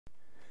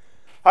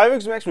Hi,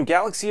 folks, Max from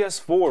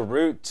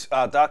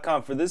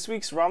GalaxyS4Root.com. For this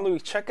week's ROM of the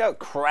week, check out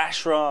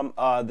Crash ROM.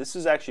 This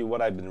is actually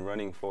what I've been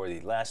running for the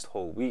last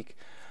whole week.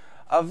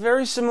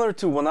 Very similar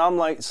to when I'm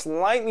like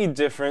slightly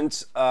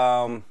different.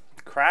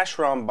 Crash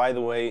ROM, by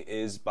the way,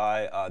 is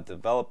by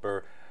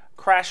developer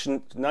Crash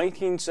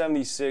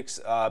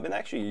 1976. I've been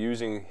actually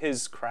using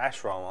his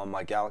Crash ROM on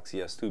my Galaxy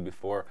S2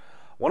 before.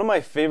 One of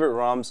my favorite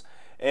ROMs.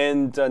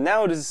 And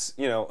now it is,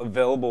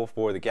 available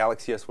for the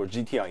Galaxy S4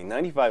 GTI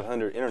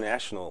 9500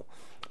 International.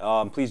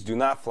 Please do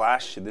not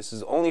flash. This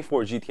is only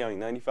for GTI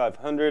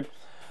 9500.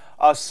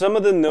 Some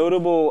of the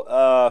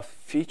notable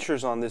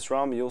features on this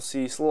ROM, you'll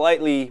see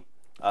slightly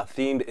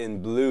themed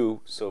in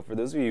blue. So for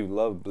those of you who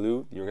love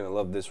blue, you're going to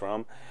love this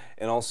ROM.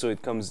 And also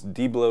it comes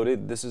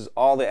debloated. This is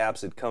all the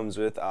apps it comes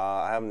with.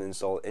 I haven't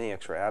installed any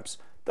extra apps.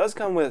 It does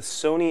come with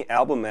Sony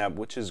Album app,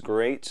 which is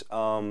great.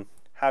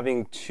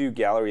 Having two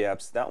gallery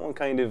apps. That one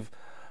kind of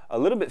a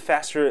little bit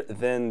faster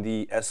than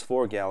the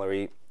S4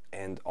 gallery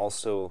and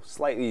also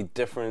slightly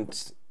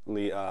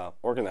differently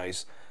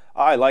organized.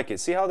 I like it.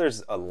 See how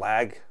there's a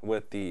lag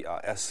with the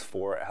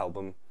S4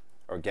 album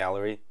or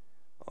gallery?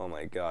 Oh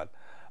my god.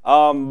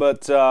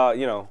 But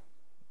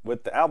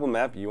with the album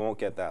app, you won't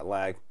get that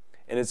lag.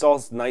 And it's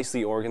all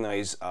nicely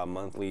organized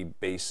monthly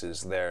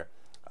basis there,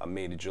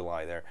 May to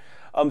July there.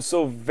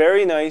 So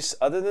very nice.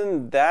 Other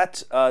than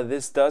that,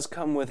 this does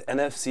come with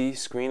NFC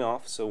screen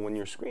off. So when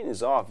your screen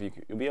is off,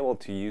 you'll be able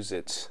to use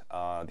it,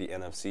 the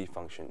NFC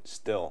function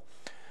still.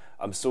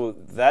 So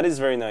that is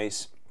very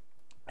nice.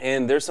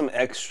 And there's some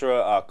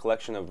extra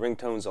collection of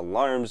ringtones,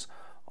 alarms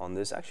on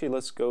this. Actually,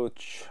 let's go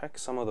check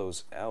some of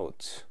those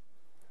out.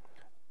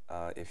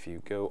 If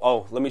you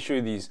go, let me show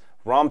you these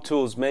ROM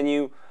tools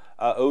menu,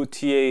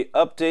 OTA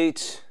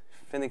update,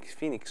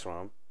 Phoenix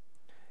ROM.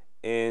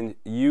 And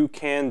you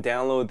can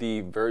download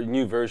the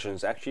new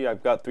versions. Actually,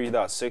 I've got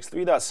 3.6.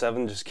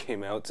 3.7 just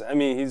came out. I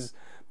mean, he's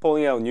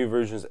pulling out new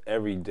versions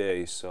every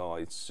day, so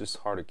it's just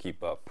hard to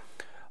keep up.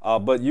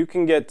 But you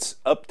can get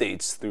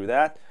updates through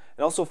that.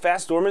 And also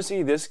fast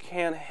dormancy, this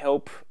can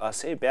help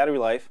save battery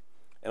life.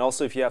 And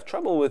also if you have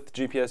trouble with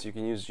GPS, you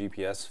can use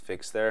GPS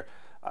fix there.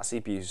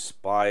 CPU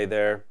spy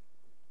there.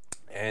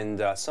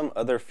 And some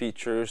other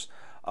features.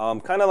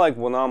 Kind of like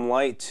when I'm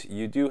light,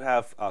 you do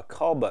have a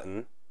call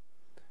button.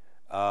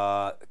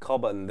 Call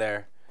button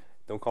there.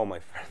 Don't call my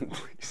friend,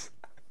 please.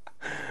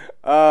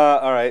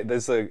 Alright,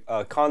 there's a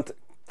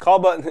call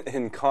button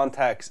and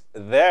contacts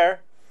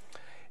there.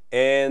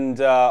 And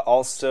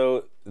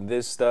also,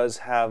 this does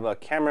have a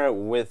camera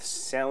with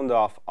sound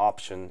off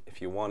option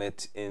if you want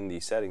it in the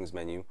settings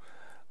menu.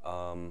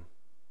 Hello.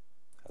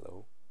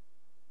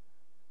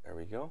 There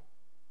we go.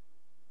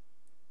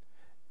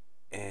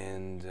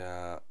 And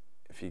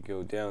if you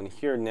go down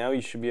here, now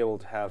you should be able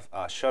to have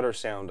shutter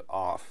sound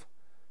off.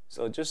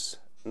 So just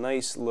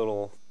nice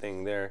little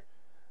thing there,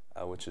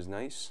 which is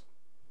nice.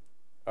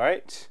 All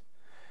right.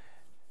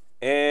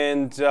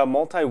 And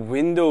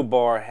multi-window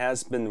bar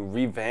has been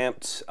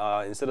revamped.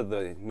 Instead of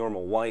the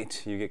normal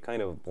white, you get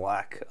kind of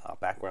black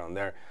background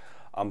there.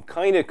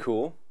 Kind of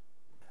cool.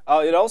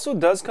 It also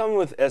does come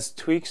with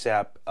S-Tweaks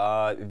app.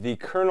 The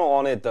kernel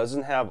on it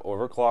doesn't have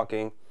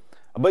overclocking,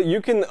 but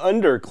you can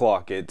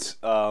underclock it.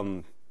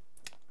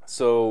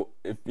 So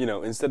if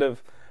instead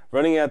of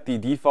running at the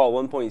default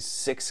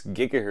 1.6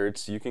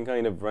 gigahertz, you can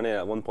kind of run it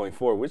at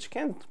 1.4, which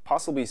can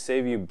possibly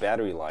save you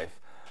battery life.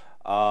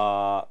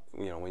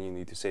 When you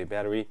need to save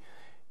battery.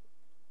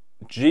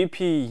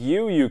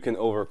 GPU you can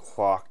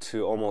overclock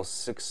to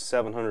almost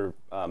 600-700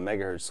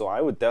 megahertz. So I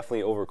would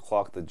definitely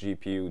overclock the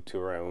GPU to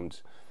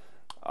around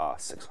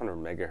 600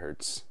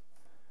 megahertz.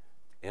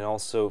 And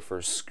also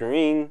for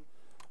screen,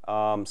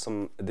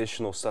 some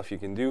additional stuff you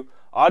can do.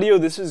 Audio,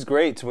 this is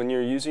great when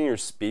you're using your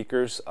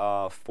speakers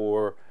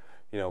for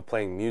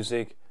playing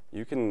music.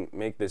 You can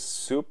make this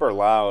super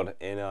loud,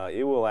 and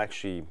it will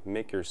actually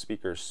make your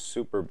speakers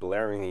super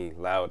blaringly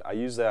loud. I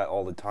use that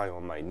all the time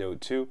on my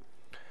Note 2.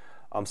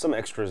 Some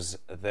extras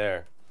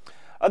there.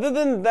 Other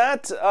than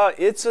that,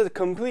 it's a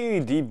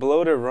completely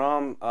debloated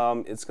ROM.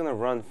 It's gonna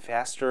run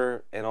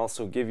faster and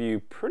also give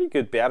you pretty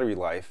good battery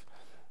life.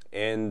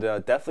 And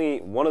definitely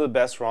one of the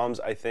best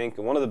ROMs, I think,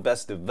 and one of the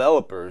best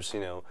developers.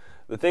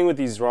 The thing with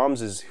these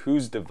ROMs is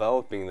who's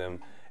developing them.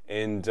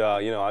 And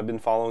I've been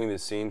following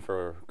this scene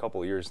for a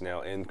couple of years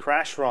now. And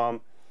Crash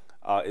ROM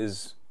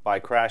is by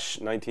Crash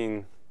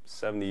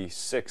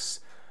 1976,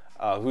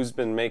 who's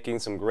been making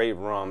some great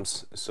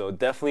ROMs. So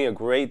definitely a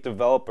great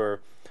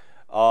developer.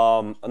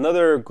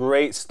 Another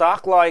great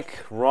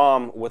stock-like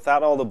ROM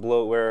without all the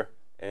bloatware.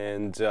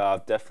 And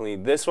definitely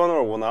this one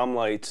or when I'm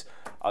light,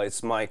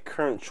 it's my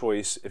current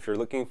choice if you're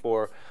looking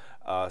for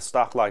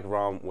stock-like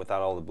ROM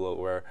without all the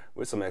bloatware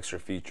with some extra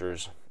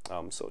features.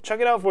 So check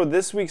it out for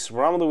this week's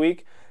ROM of the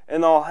week,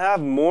 and I'll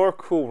have more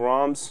cool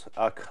ROMs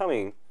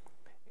coming.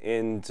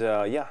 And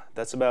yeah,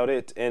 that's about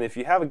it. And if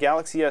you have a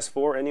Galaxy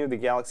S4, any of the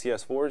Galaxy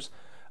S4s,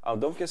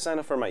 don't forget to sign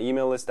up for my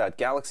email list at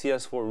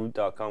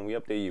GalaxyS4Root.com. We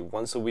update you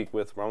once a week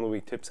with ROM of the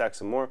week tips, hacks,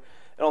 and more.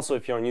 And also,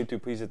 if you're on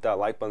YouTube, please hit that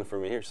like button for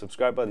me here,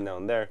 subscribe button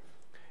down there.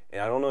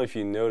 And I don't know if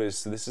you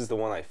noticed, this is the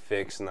one I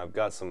fixed, and I've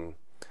got some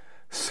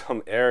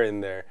some error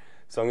in there.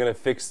 So I'm gonna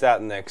fix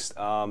that next.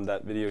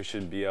 That video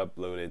should be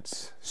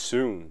uploaded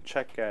soon.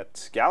 Check at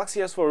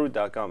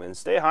galaxys4root.com and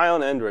stay high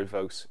on Android,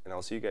 folks. And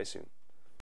I'll see you guys soon.